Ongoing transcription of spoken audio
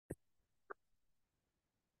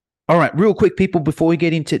All right, real quick, people, before we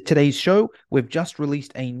get into today's show, we've just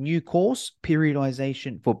released a new course,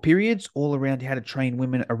 Periodization for Periods, all around how to train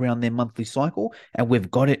women around their monthly cycle, and we've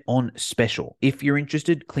got it on special. If you're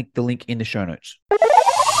interested, click the link in the show notes.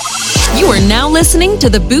 You are now listening to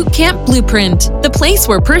the Boot Camp Blueprint, the place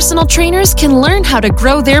where personal trainers can learn how to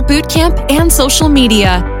grow their boot camp and social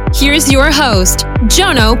media. Here's your host,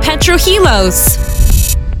 Jono Petrohilos.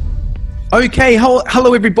 Okay,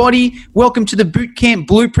 hello everybody. Welcome to the Boot Camp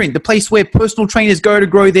Blueprint, the place where personal trainers go to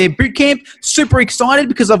grow their boot camp. Super excited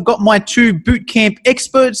because I've got my two boot camp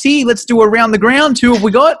experts here. Let's do around the ground. Who have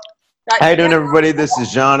we got? How you doing, everybody? This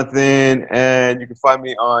is Jonathan, and you can find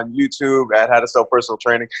me on YouTube at How to Sell Personal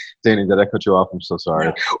Training. Danny, did I cut you off? I'm so sorry.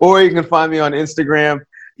 No. Or you can find me on Instagram.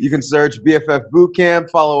 You can search BFF Boot Camp.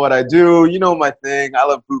 Follow what I do. You know my thing. I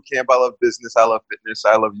love boot camp. I love business. I love fitness.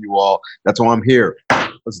 I love you all. That's why I'm here.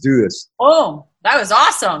 Let's do this. Oh, that was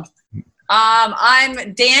awesome.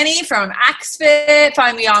 I'm Danny from AxFit.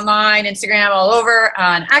 Find me online, Instagram, all over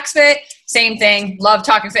on AxFit. Same thing. Love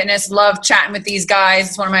talking fitness. Love chatting with these guys.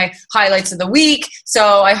 It's one of my highlights of the week.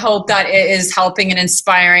 So I hope that it is helping and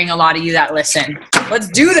inspiring a lot of you that listen. Let's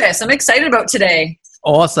do this. I'm excited about today.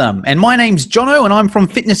 Awesome. And my name's Jono, and I'm from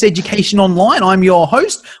Fitness Education Online. I'm your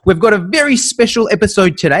host. We've got a very special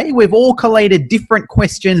episode today. We've all collated different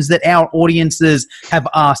questions that our audiences have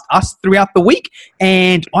asked us throughout the week.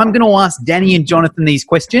 And I'm going to ask Danny and Jonathan these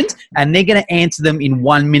questions, and they're going to answer them in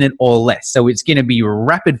 1 minute or less. So it's going to be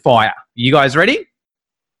rapid fire. You guys ready?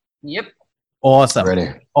 Yep. Awesome. Ready.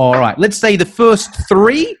 All right. Let's say the first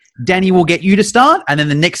three, Danny will get you to start, and then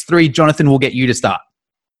the next three, Jonathan will get you to start.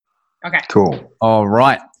 Okay. Cool. All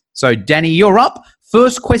right. So, Danny, you're up.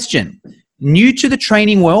 First question. New to the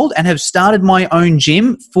training world and have started my own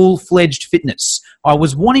gym, Full-Fledged Fitness. I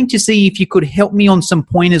was wanting to see if you could help me on some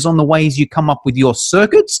pointers on the ways you come up with your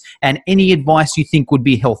circuits and any advice you think would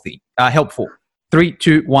be helpful. 3,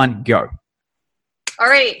 2, 1, go. All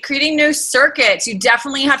right. Creating new circuits. You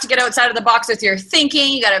definitely have to get outside of the box with your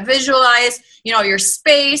thinking. You got to visualize, your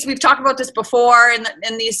space. We've talked about this before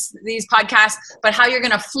in these podcasts, but how you're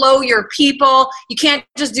going to flow your people. You can't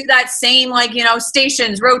just do that same,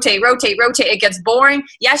 stations, rotate. It gets boring.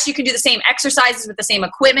 Yes, you can do the same exercises with the same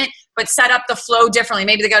equipment, but set up the flow differently.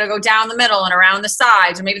 Maybe they got to go down the middle and around the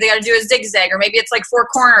sides, or maybe they got to do a zigzag, or maybe it's like 4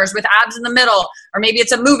 corners with abs in the middle, or maybe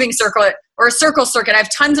it's a moving circuit or a circle circuit. I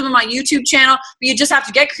have tons of them on my YouTube channel, but you just have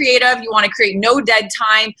to get creative. You want to create no dead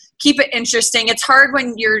time. Keep it interesting. It's hard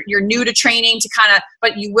when you're new to training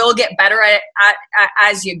but you will get better at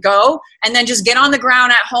as you go. And then just get on the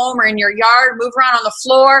ground at home or in your yard, move around on the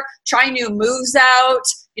floor, try new moves out.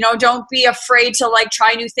 Don't be afraid to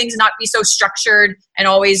try new things and not be so structured and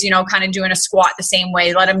always, kind of doing a squat the same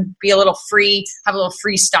way. Let them be a little free, have a little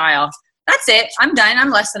freestyle. That's it. I'm done. I'm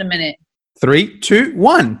less than a minute. 3, 2,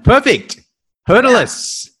 1. Perfect.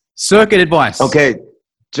 Hurdleless. Circuit advice. Okay.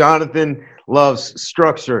 Jonathan loves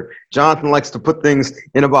structure. Jonathan likes to put things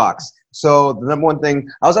in a box. So the number one thing,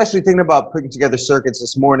 I was actually thinking about putting together circuits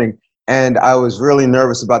this morning, and I was really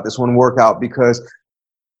nervous about this one workout because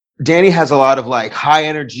Danny has a lot of high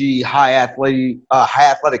energy, high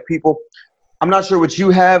athletic people. I'm not sure what you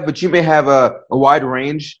have, but you may have a wide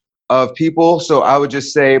range of people. So I would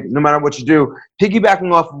just say, no matter what you do,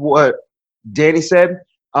 piggybacking off of what Danny said,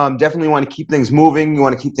 definitely want to keep things moving. You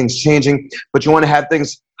want to keep things changing, but you want to have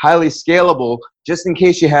things highly scalable just in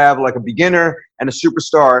case you have a beginner and a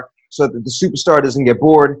superstar, so that the superstar doesn't get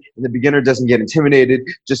bored and the beginner doesn't get intimidated.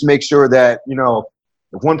 Just make sure that,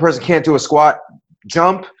 if one person can't do a squat,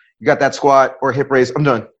 jump, you got that squat or hip raise. I'm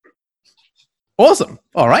done. Awesome.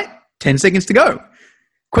 All right. 10 seconds to go.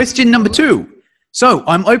 Question number 2. So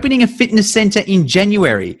I'm opening a fitness center in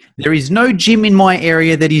January. There is no gym in my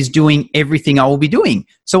area that is doing everything I will be doing.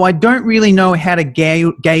 So I don't really know how to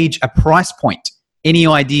gauge a price point. Any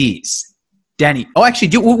ideas? Danny. Oh,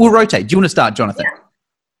 actually, we'll rotate. Do you want to start, Jonathan?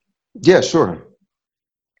 Yeah, sure.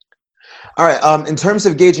 All right. In terms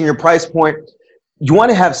of gauging your price point, you want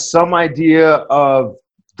to have some idea of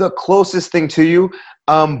the closest thing to you.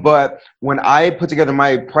 But when I put together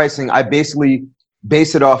my pricing, I basically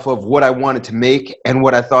base it off of what I wanted to make and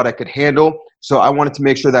what I thought I could handle. So I wanted to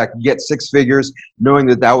make sure that I could get 6 figures, knowing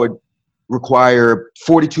that would require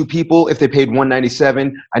 42 people if they paid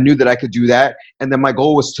 $197. I knew that I could do that. And then my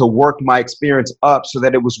goal was to work my experience up so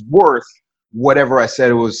that it was worth whatever I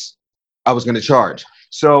said I was going to charge.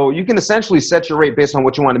 So you can essentially set your rate based on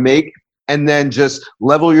what you want to make and then just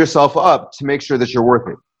level yourself up to make sure that you're worth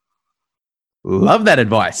it. Love that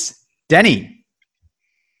advice. Danny.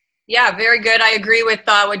 Yeah, very good. I agree with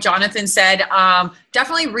what Jonathan said.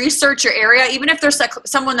 Definitely research your area, even if there's like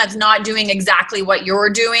someone that's not doing exactly what you're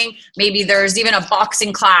doing. Maybe there's even a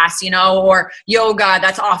boxing class, or yoga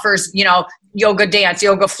that offers, yoga dance,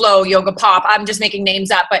 yoga flow, yoga pop. I'm just making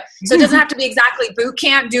names up, but so it doesn't have to be exactly boot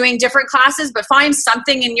camp doing different classes, but find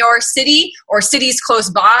something in your city or cities close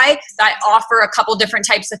by that offer a couple different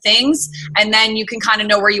types of things. And then you can kind of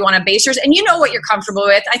know where you want to base yours and you know what you're comfortable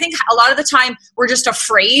with. I think a lot of the time we're just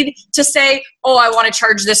afraid to say, oh, I want to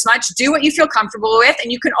charge this much. Do what you feel comfortable with.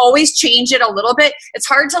 And you can always change it a little bit. It's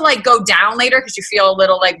hard to like go down later because you feel a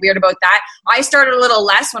little like weird about that. I started a little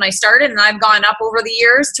less when I started and I've gone up over the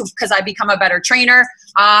years because I become a better trainer.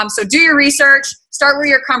 So do your research, start where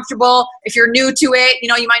you're comfortable. If you're new to it,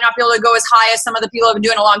 you might not be able to go as high as some of the people who have been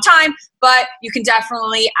doing it a long time, but you can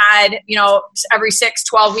definitely add, every 6,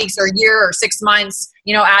 12 weeks or a year or 6 months,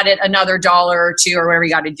 add it another $1 or $2 or whatever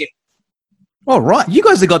you got to do. All right. You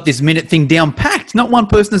guys have got this minute thing down packed. Not one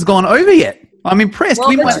person has gone over yet. I'm impressed. Well,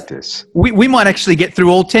 we might actually get through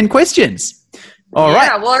all 10 questions. All right.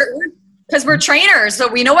 Yeah, well, because we're trainers, so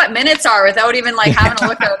we know what minutes are without even like having to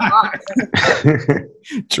look at a clock.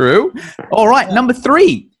 True. All right. Number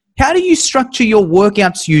 3. How do you structure your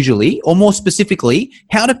workouts usually, or more specifically,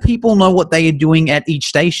 how do people know what they are doing at each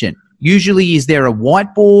station? Usually, is there a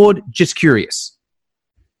whiteboard? Just curious.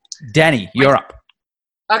 Danny, you're up.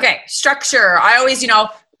 Okay, structure. I always,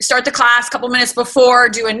 start the class a couple minutes before,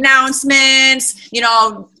 do announcements,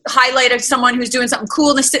 highlight someone who's doing something cool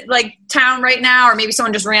in the town right now, or maybe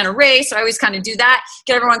someone just ran a race. So I always kind of do that,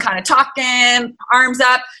 get everyone kind of talking, arms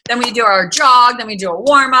up. Then we do our jog, then we do a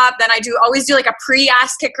warm up. Then I always do like a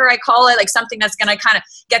pre-ass kicker, I call it, like something that's going to kind of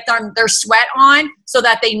get their sweat on so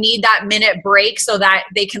that they need that minute break so that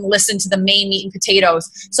they can listen to the main meat and potatoes.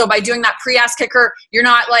 So by doing that pre-ass kicker, you're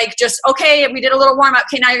not like just, okay, we did a little warm up.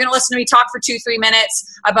 Okay, now you're going to listen to me talk for 2-3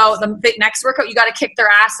 minutes about the next workout. You got to kick their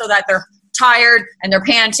ass so that they're tired and they're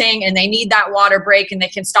panting and they need that water break and they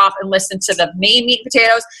can stop and listen to the main meat and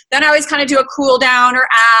potatoes. Then I always kind of do a cool down or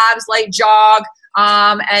abs, light jog.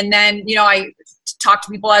 And then, I talk to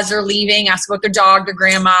people as they're leaving, ask about their dog, their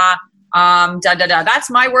grandma, That's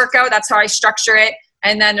my workout. That's how I structure it.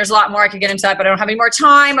 And then there's a lot more I could get into that, but I don't have any more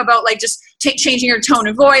time about like just changing your tone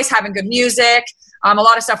of voice, having good music. A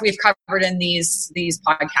lot of stuff we've covered in these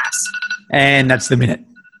podcasts. And that's the minute.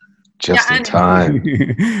 Just in time.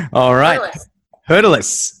 All right.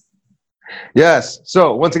 Hurdless. Yes.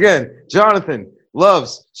 So once again, Jonathan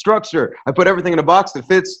loves structure. I put everything in a box that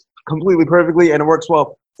fits completely perfectly and it works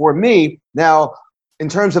well for me. Now, in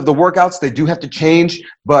terms of the workouts, they do have to change.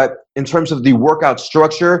 But in terms of the workout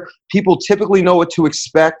structure, people typically know what to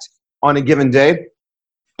expect on a given day.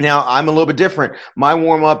 Now, I'm a little bit different. My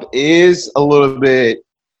warm-up is a little bit,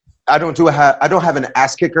 I don't have an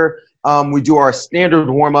ass kicker. We do our standard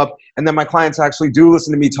warm-up, and then my clients actually do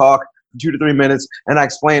listen to me talk for 2 to 3 minutes, and I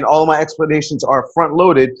explain. All of my explanations are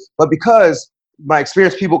front-loaded, but because my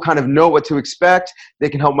experienced people kind of know what to expect, they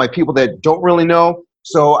can help my people that don't really know.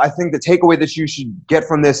 So I think the takeaway that you should get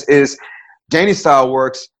from this is Danny's style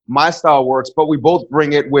works, my style works, but we both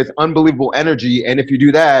bring it with unbelievable energy, and if you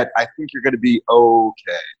do that, I think you're going to be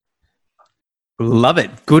okay. Love it.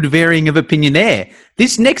 Good varying of opinion there.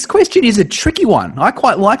 This next question is a tricky one. I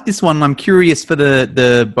quite like this one. I'm curious for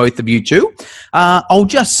the both of you too. I'll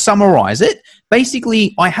just summarize it.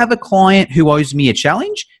 Basically, I have a client who owes me a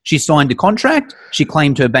challenge. She signed a contract. She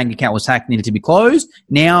claimed her bank account was hacked, needed to be closed.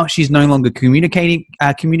 Now she's no longer communicating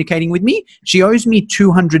with me. She owes me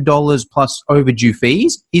 $200 plus overdue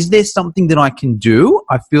fees. Is there something that I can do?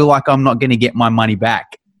 I feel like I'm not going to get my money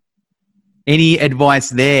back. Any advice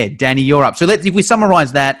there? Danny, you're up. So if we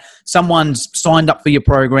summarize that, someone's signed up for your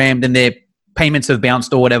program, then their payments have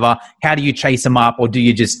bounced or whatever. How do you chase them up, or do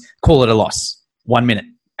you just call it a loss? 1 minute.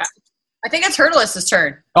 I think it's Hurdless'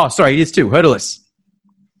 turn. Oh, sorry, it is too. Hurdless.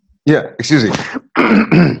 Yeah, excuse me.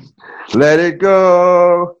 Let it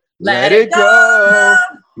go. Let it go.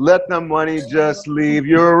 Let the money just leave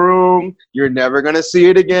your room. You're never going to see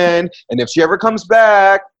it again. And if she ever comes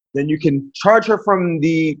back, then you can charge her from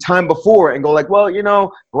the time before and go like, well, the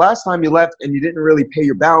last time you left and you didn't really pay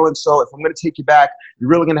your balance. So if I'm going to take you back, you're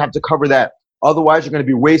really going to have to cover that. Otherwise, you're going to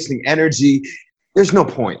be wasting energy. There's no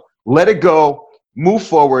point. Let it go. Move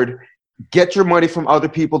forward. Get your money from other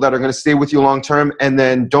people that are going to stay with you long term. And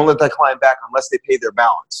then don't let that client back unless they pay their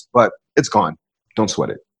balance. But it's gone. Don't sweat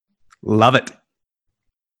it. Love it.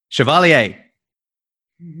 Chevalier.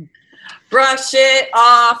 Brush it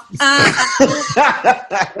off.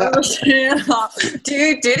 Brush it off. Do,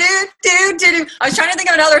 do, do, do, do, do. I was trying to think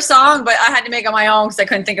of another song, but I had to make it my own because I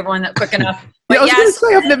couldn't think of one that quick enough. But I was going to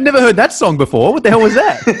say, I've never heard that song before. What the hell was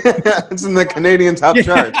that? It's in the Canadian top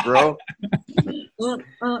charts, bro.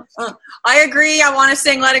 I agree. I want to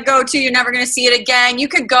sing Let It Go too. You're never going to see it again. You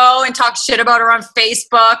could go and talk shit about her on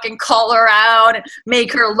Facebook and call her out and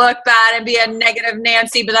make her look bad and be a negative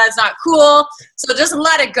Nancy, but that's not cool. So just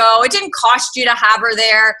let it go. It didn't cost you to have her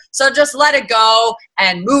there. So just let it go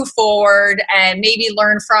and move forward and maybe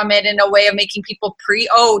learn from it in a way of making people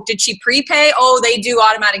did she prepay? Oh, they do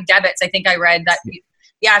automatic debits. I think I read that.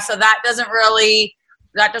 Yeah. So that doesn't really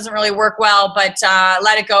work well, but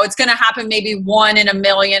let it go. It's going to happen maybe 1 in a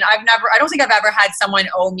million. I don't think I've ever had someone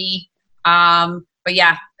owe me. But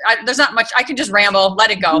yeah, there's not much. I can just ramble. Let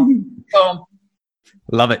it go. Boom.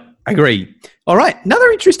 Love it. Agree. All right. Another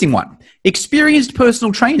interesting one. Experienced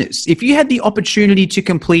personal trainers. If you had the opportunity to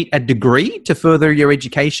complete a degree to further your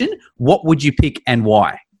education, what would you pick and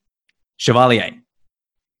why? Chevalier.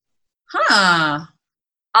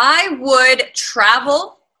 I would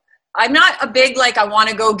travel. I'm not a big, I want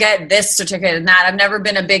to go get this certificate and that. I've never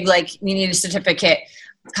been a big, you need a certificate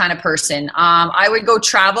kind of person. I would go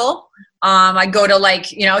travel. I'd go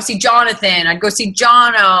to see Jonathan. I'd go see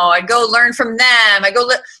Jono. I'd go learn from them. I'd go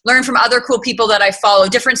learn from other cool people that I follow,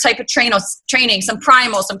 different type of training, some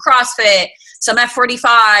primal, some CrossFit, some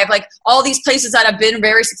F45, all these places that have been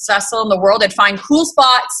very successful in the world. I'd find cool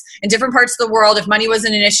spots in different parts of the world if money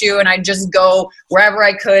wasn't an issue, and I'd just go wherever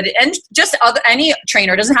I could. And just any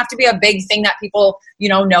trainer, doesn't have to be a big thing that people,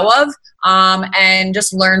 know of, and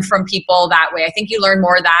just learn from people that way. I think you learn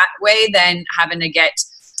more that way than having to get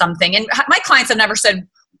something. And my clients have never said,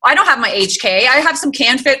 I don't have my HK. I have some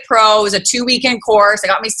CanFit Pro, a 2-weekend course. I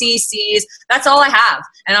got my CCs. That's all I have.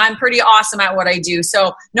 And I'm pretty awesome at what I do.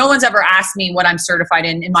 So no one's ever asked me what I'm certified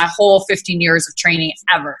in my whole 15 years of training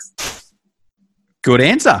ever. Good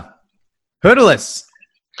answer. Hurdleless.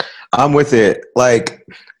 I'm with it.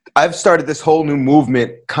 I've started this whole new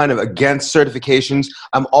movement kind of against certifications.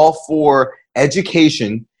 I'm all for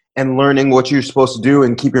education and learning what you're supposed to do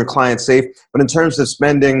and keep your clients safe. But in terms of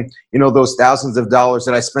spending, those thousands of dollars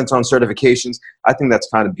that I spent on certifications, I think that's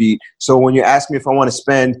kind of beat. So when you ask me if I want to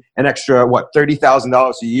spend an extra,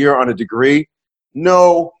 $30,000 a year on a degree,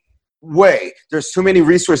 no way. There's too many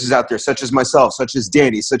resources out there, such as myself, such as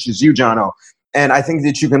Danny, such as you, Jono. And I think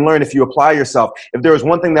that you can learn if you apply yourself. If there was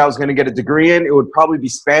one thing that I was going to get a degree in, it would probably be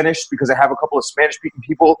Spanish, because I have a couple of Spanish-speaking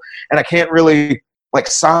people and I can't really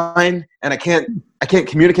sign, and I can't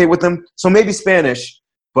communicate with them. So maybe Spanish,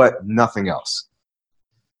 but nothing else.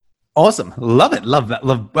 Awesome. Love it. Love that.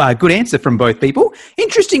 Love. Good answer from both people.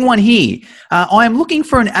 Interesting one here. I am looking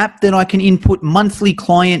for an app that I can input monthly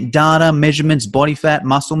client data, measurements, body fat,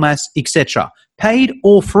 muscle mass, etc. Paid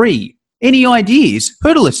or free? Any ideas?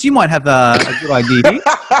 Hurdleless, you might have a good idea.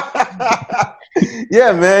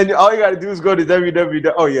 Yeah, man. All you got to do is go to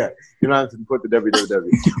www. Oh, yeah. You don't have to put the www.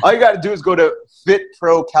 All you got to do is go to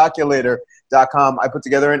fitprocalculator.com. I put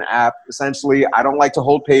together an app. Essentially, I don't like to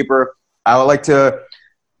hold paper. I would like to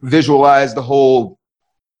visualize the whole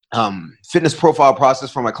fitness profile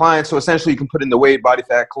process for my clients. So essentially, you can put in the weight, body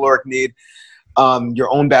fat, caloric need, your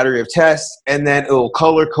own battery of tests, and then it will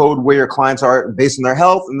color code where your clients are based on their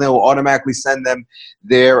health, and they will automatically send them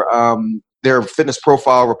their fitness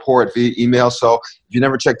profile report via email. So if you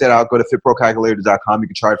never checked that out, go to fitprocalculator.com. You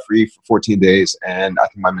can try it free for 14 days, and I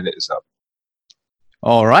think my minute is up.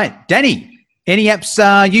 All right. Danny, any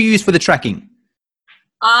apps you use for the tracking?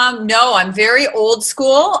 No, I'm very old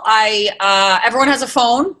school. Everyone has a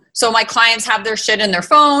phone, so my clients have their shit in their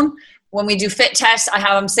phone. When we do fit tests, I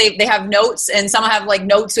have them saved. They have notes, and some have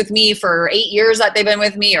notes with me for 8 years that they've been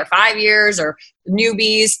with me, or 5 years, or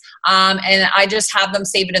newbies. And I just have them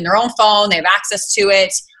save it in their own phone. They have access to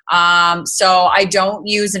it. So I don't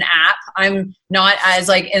use an app. I'm not as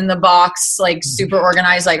in the box, super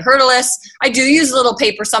organized like Hurdleless. I do use a little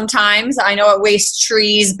paper sometimes. I know it wastes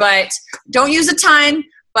trees, but don't use a ton,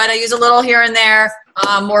 but I use a little here and there,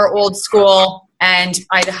 more old school, and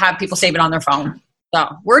I have people save it on their phone. So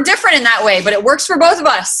we're different in that way, but it works for both of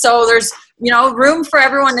us. So there's, room for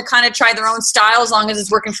everyone to kind of try their own style as long as it's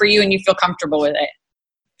working for you and you feel comfortable with it.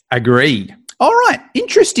 Agreed. All right.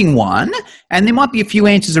 Interesting one. And there might be a few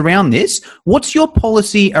answers around this. What's your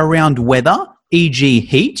policy around weather, e.g.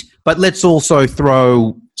 heat? But let's also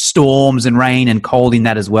throw storms and rain and cold in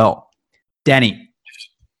that as well. Danny.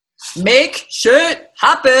 make shit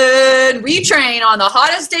happen. We train on the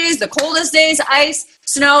hottest days, the coldest days, ice,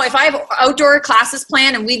 snow. If I have outdoor classes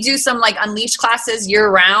planned, and we do some like unleashed classes year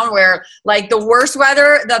round where like the worse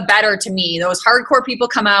weather, the better to me. Those hardcore people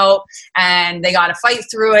come out and they got to fight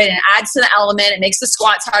through it, and it adds to the element. It makes the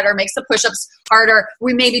squats harder, makes the push-ups harder.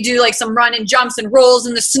 We maybe do like some run and jumps and rolls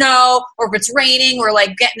in the snow, or if it's raining, we're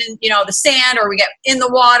like getting in, the sand, or we get in the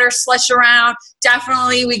water, slush around.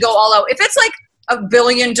 Definitely we go all out. If it's like a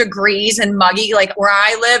billion degrees and muggy, like where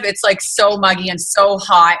I live, it's like so muggy and so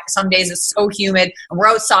hot. Some days it's so humid, and we're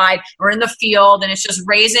outside, we're in the field, and it's just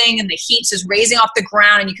raising, and the heat's just raising off the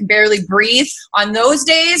ground, and you can barely breathe. On those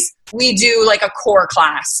days, we do like a core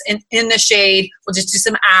class in the shade. We'll just do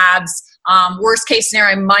some abs. Worst case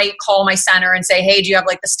scenario, I might call my center and say, hey, do you have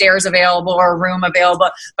like the stairs available or a room available?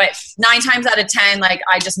 But 9 times out of 10, like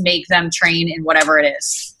I just make them train in whatever it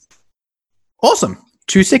is. Awesome.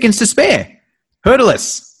 2 seconds to spare.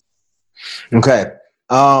 Hurdlers. Okay.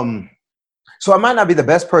 So I might not be the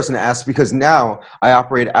best person to ask, because now I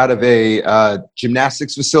operate out of a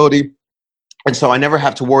gymnastics facility. And so I never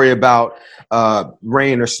have to worry about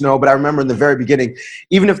rain or snow. But I remember in the very beginning,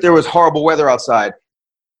 even if there was horrible weather outside,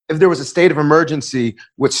 if there was a state of emergency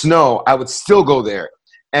with snow, I would still go there.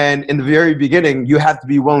 And in the very beginning, you have to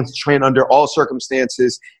be willing to train under all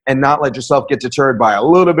circumstances and not let yourself get deterred by a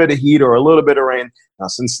little bit of heat or a little bit of rain. Now,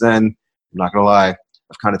 since then, I'm not going to lie,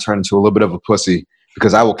 I've kind of turned into a little bit of a pussy,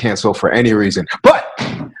 because I will cancel for any reason. But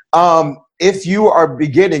if you are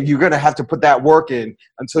beginning, you're going to have to put that work in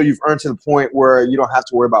until you've earned to the point where you don't have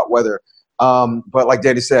to worry about weather. But like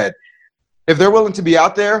Danny said, if they're willing to be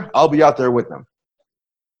out there, I'll be out there with them.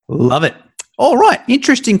 Love it. All right.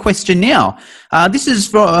 Interesting question now. This is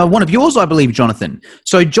for one of yours, I believe, Jonathan.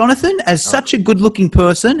 So, Jonathan, as such a good-looking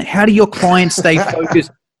person, how do your clients stay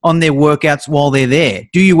focused on their workouts while they're there?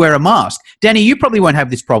 Do you wear a mask? Danny, you probably won't have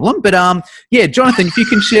this problem, but yeah, Jonathan, if you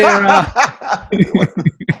can share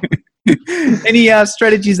any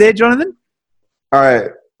strategies there, Jonathan? All right.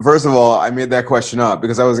 First of all, I made that question up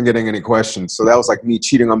because I wasn't getting any questions. So that was like me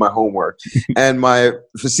cheating on my homework. And my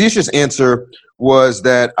facetious answer was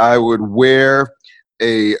that I would wear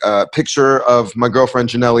a picture of my girlfriend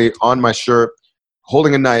Janelli on my shirt,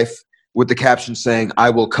 holding a knife with the caption saying, "I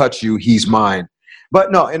will cut you, he's mine."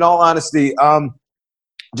 But no, in all honesty,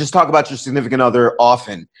 just talk about your significant other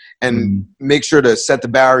often and make sure to set the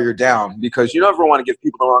barrier down, because you never want to give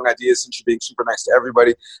people the wrong ideas since you're being super nice to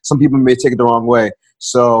everybody. Some people may take it the wrong way.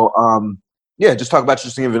 So, yeah, just talk about your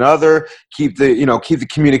significant other, keep the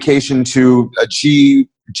communication to a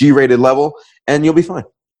G-rated level, and you'll be fine.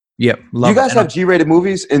 Yep. Do you guys have G-rated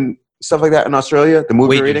movies and stuff like that in Australia? The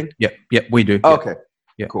movie rating? Yep, we do. Oh, okay.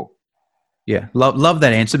 Yeah. Cool. Yeah, love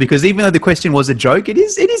that answer, because even though the question was a joke, it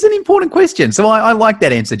is an important question. So I like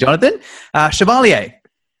that answer, Jonathan. Chevalier.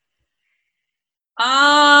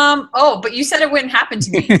 But you said it wouldn't happen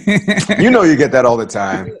to me. You know you get that all the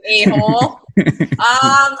time. You a-hole.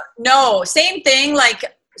 No, same thing. Like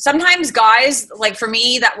sometimes guys, like for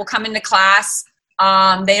me, that will come into class,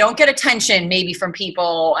 they don't get attention maybe from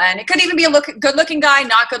people, and it could even be a good-looking guy,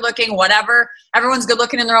 not good-looking, whatever. Everyone's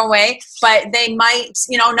good-looking in their own way, but they might,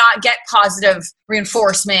 not get positive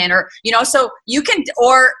reinforcement, or so you can,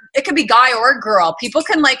 or it could be guy or girl. People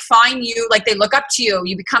can like find you, like they look up to you.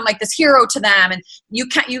 You become like this hero to them, and you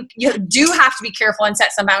do have to be careful and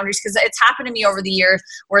set some boundaries, because it's happened to me over the years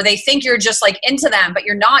where they think you're just like into them, but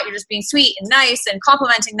you're not. You're just being sweet and nice and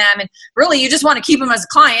complimenting them, and really you just want to keep them as a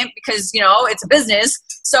client because it's a business.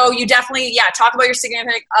 So you definitely talk about your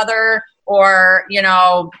significant other, or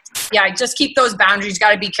just keep those boundaries. You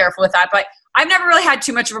got to be careful with that. But I've never really had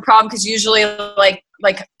too much of a problem, because usually like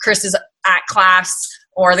Chris is at class,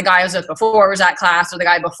 or the guy I was with before was at class, or the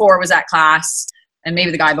guy before was at class, and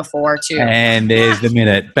maybe the guy before too. And there's the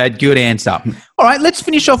minute. But good answer. All right, let's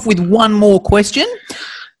finish off with one more question.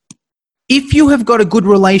 If you have got a good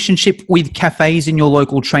relationship with cafes in your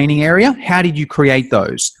local training area, how did you create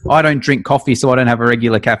those? I don't drink coffee, so I don't have a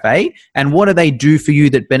regular cafe. And what do they do for you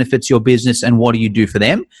that benefits your business, and what do you do for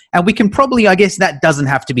them? And we can probably, I guess that doesn't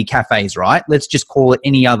have to be cafes, right? Let's just call it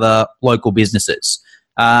any other local businesses.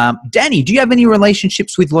 Danny, do you have any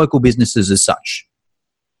relationships with local businesses as such?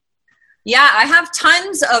 Yeah, I have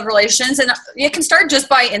tons of relations, and you can start just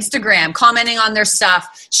by Instagram, commenting on their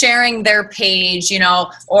stuff, sharing their page,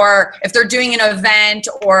 or if they're doing an event,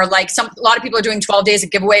 or like a lot of people are doing 12 days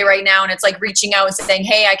of giveaway right now, and it's like reaching out and saying,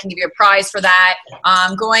 hey, I can give you a prize for that.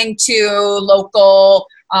 Going to local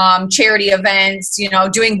charity events,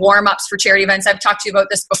 doing warm-ups for charity events. I've talked to you about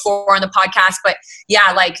this before on the podcast, but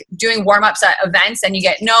yeah, like doing warm-ups at events and you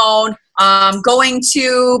get known. Going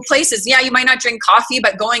to places, you might not drink coffee,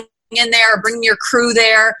 but going in there or bringing your crew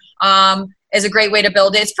there is a great way to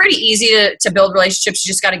build it. It's pretty easy to build relationships. You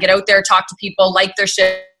just got to get out there, talk to people, like their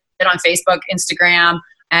shit on Facebook, Instagram,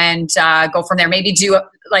 and go from there. Maybe do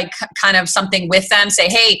like kind of something with them. Say,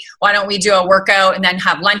 hey, why don't we do a workout and then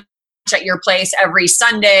have lunch at your place every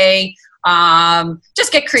Sunday?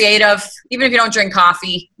 Just get creative. Even if you don't drink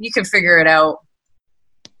coffee, you can figure it out.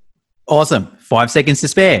 Awesome. 5 seconds to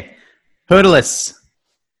spare. Hurdless.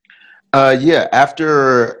 Yeah,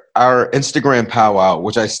 after our Instagram powwow,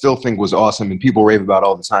 which I still think was awesome and people rave about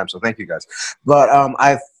all the time, so thank you guys. But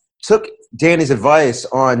I took Danny's advice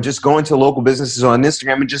on just going to local businesses on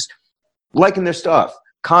Instagram and just liking their stuff,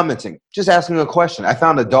 commenting, just asking a question. I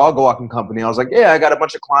found a dog walking company. I was like, yeah, I got a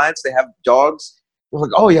bunch of clients. They have dogs. They're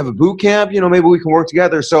like, oh, you have a boot camp? Maybe we can work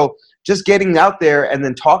together. So just getting out there and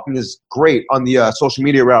then talking is great on the social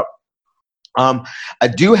media route. I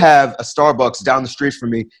do have a Starbucks down the street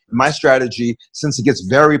from me. My strategy, since it gets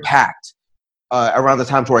very packed around the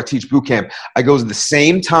times where I teach boot camp, I go to the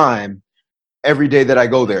same time every day that I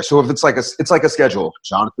go there. So if it's like a schedule,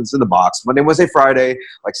 Jonathan's in the box, Monday, Wednesday, Friday,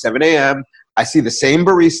 like 7 a.m. I see the same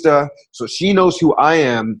barista, so she knows who I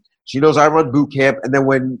am. She knows I run boot camp, and then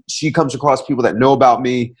when she comes across people that know about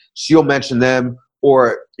me, she'll mention them.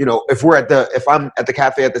 Or, if I'm at the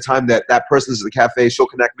cafe at the time that person's at the cafe, she'll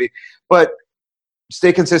connect me. But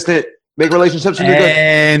stay consistent, make relationships, and you're good.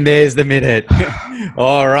 And there's the minute.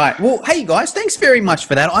 All right. Well, hey, guys, thanks very much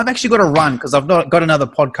for that. I've actually got to run because I've got another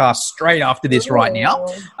podcast straight after this right now.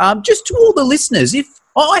 Just to all the listeners,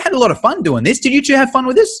 I had a lot of fun doing this. Did you two have fun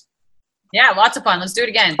with this? Yeah, lots of fun. Let's do it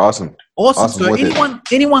again. Awesome. So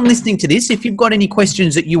anyone listening to this, if you've got any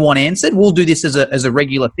questions that you want answered, we'll do this as a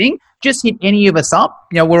regular thing. Just hit any of us up.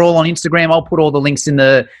 We're all on Instagram. I'll put all the links in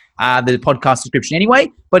the podcast description anyway.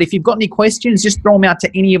 But if you've got any questions, just throw them out to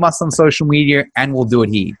any of us on social media and we'll do it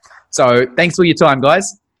here. So thanks for your time,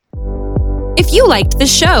 guys. If you liked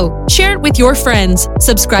this show, share it with your friends,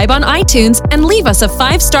 subscribe on iTunes, and leave us a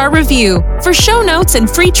 5-star review. For show notes and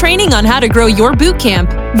free training on how to grow your boot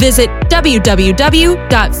camp, visit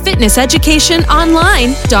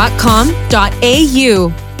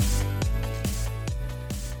www.fitnesseducationonline.com.au.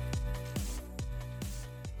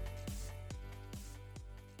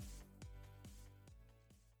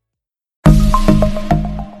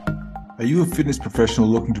 Are you a fitness professional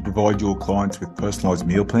looking to provide your clients with personalised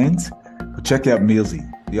meal plans? Well, check out Mealsy,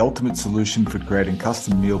 the ultimate solution for creating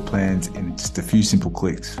custom meal plans in just a few simple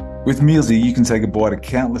clicks. With Mealsy, you can say goodbye to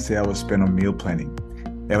countless hours spent on meal planning.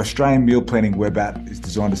 Our Australian meal planning web app is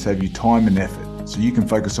designed to save you time and effort, so you can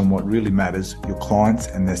focus on what really matters, your clients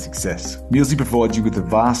and their success. Mealsy provides you with a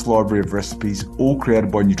vast library of recipes, all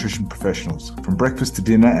created by nutrition professionals. From breakfast to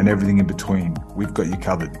dinner and everything in between, we've got you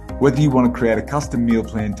covered. Whether you want to create a custom meal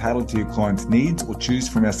plan tailored to your client's needs or choose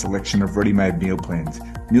from our selection of ready-made meal plans,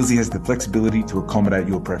 Mealsy has the flexibility to accommodate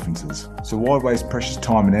your preferences. So why waste precious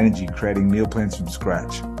time and energy creating meal plans from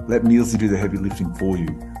scratch? Let Mealsy do the heavy lifting for you,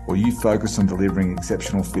 while you focus on delivering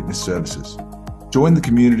exceptional fitness services. Join the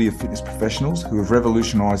community of fitness professionals who have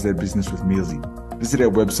revolutionised their business with Mealsy. Visit our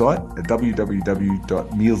website at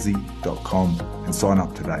www.mealsy.com and sign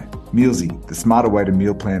up today. Mealsy, the smarter way to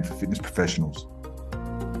meal plan for fitness professionals.